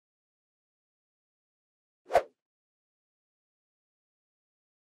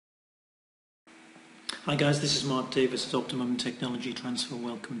Hi guys, this is Mark Davis at Optimum Technology Transfer.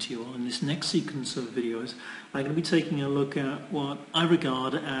 Welcome to you all. In this next sequence of videos, I'm going to be taking a look at what I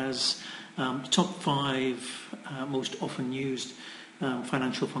regard as the top 5 most often used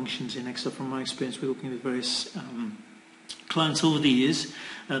financial functions in Excel. From my experience, we're looking at various clients over the years.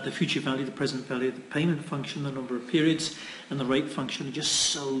 The future value, the present value, the payment function, the number of periods, and the rate function are just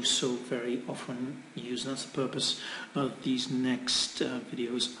so very often used. And that's the purpose of these next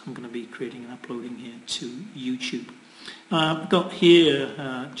videos I'm going to be creating and uploading here to YouTube. I've got here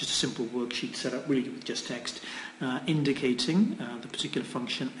just a simple worksheet setup, really with just text, indicating the particular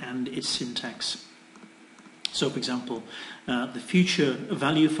function and its syntax. So, for example, the future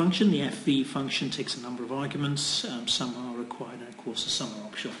value function, the FV function, takes a number of arguments. Some are required, and of course some are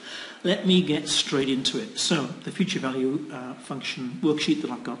optional. Let me get straight into it. So, the future value function worksheet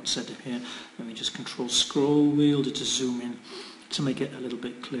that I've got set up here. Let me just control scroll wheel to zoom in to make it a little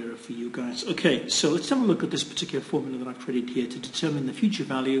bit clearer for you guys. Okay, so let's have a look at this particular formula that I've created here to determine the future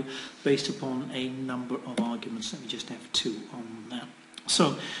value based upon a number of arguments. Let me just F2 on that.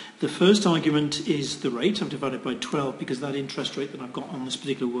 So the first argument is the rate. I've divided by 12 because that interest rate that I've got on this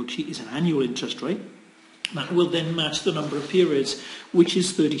particular worksheet is an annual interest rate. That will then match the number of periods, which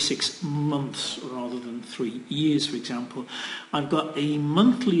is 36 months rather than 3 years, for example. I've got a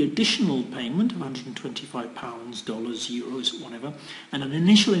monthly additional payment of £125, dollars, euros, whatever, and an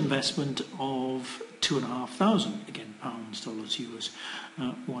initial investment of £2,500, again, pounds, dollars, euros,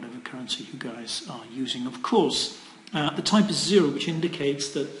 whatever currency you guys are using, of course. The type is 0, which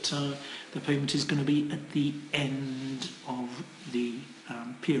indicates that the payment is going to be at the end of the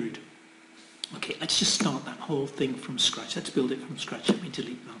period. Okay, let's just start that whole thing from scratch. Let's build it from scratch. Let me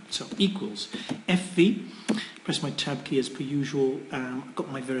delete that. So, equals FV. Press my tab key as per usual. I've got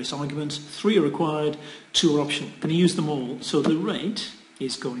my various arguments. 3 are required, 2 are optional. I'm going to use them all. So the rate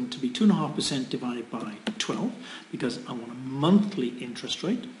is going to be 2.5% divided by 12, because I want a monthly interest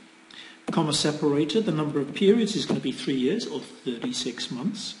rate. Comma separator, the number of periods is going to be 3 years or 36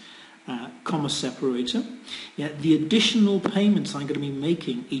 months. Comma separator. Yeah, the additional payments I'm going to be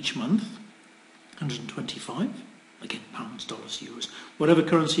making each month, 125, again, pounds, dollars, euros, whatever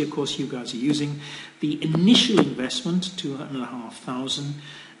currency, of course, you guys are using. The initial investment, $2,500,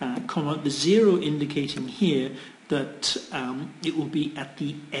 comma, the 0 indicating here that it will be at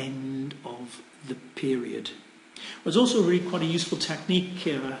the end of the period. Well, it's also really quite a useful technique.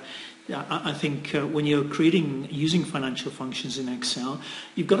 I think when you're using financial functions in Excel,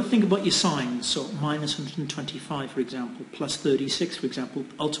 you've got to think about your signs. So minus 125, for example, plus 36, for example,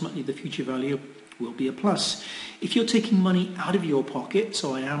 ultimately the future value will be a plus. If you're taking money out of your pocket,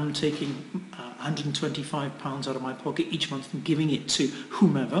 so I am taking £125 out of my pocket each month and giving it to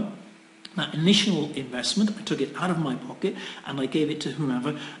whomever, that initial investment, I took it out of my pocket and I gave it to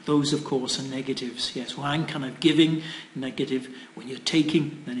whomever. Those, of course, are negatives. Yes, well, I'm kind of giving negative. When you're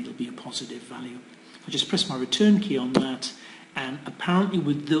taking, then it'll be a positive value. I just press my return key on that, and apparently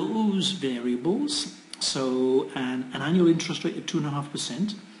with those variables, so an annual interest rate of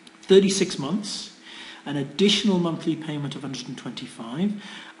 2.5%, 36 months, an additional monthly payment of 125,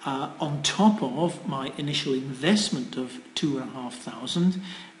 on top of my initial investment of 2,500,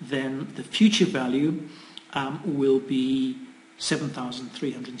 then the future value will be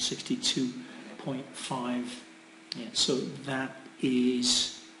 7,362.5. Yeah, so that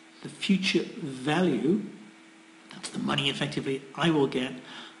is the future value. That's the money effectively I will get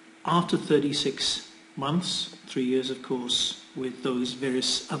after 36 months, 3 years of course, with those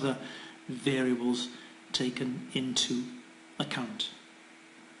various other variables taken into account.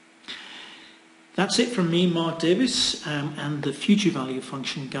 That's it from me, Mark Davis, and the future value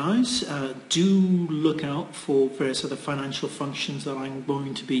function, guys. Do look out for various other financial functions that I'm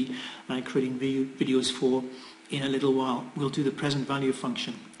going to be creating videos for in a little while. We'll do the present value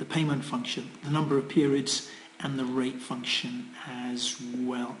function, the payment function, the number of periods, and the rate function as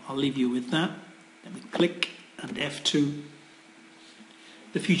well. I'll leave you with that. Let me click and F2,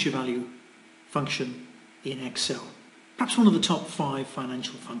 the future value function in Excel. Perhaps one of the top 5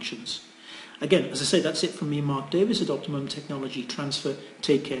 financial functions. Again, as I say, that's it from me, Mark Davis at Optimum Technology Transfer.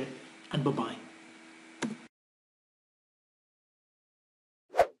 Take care and bye-bye.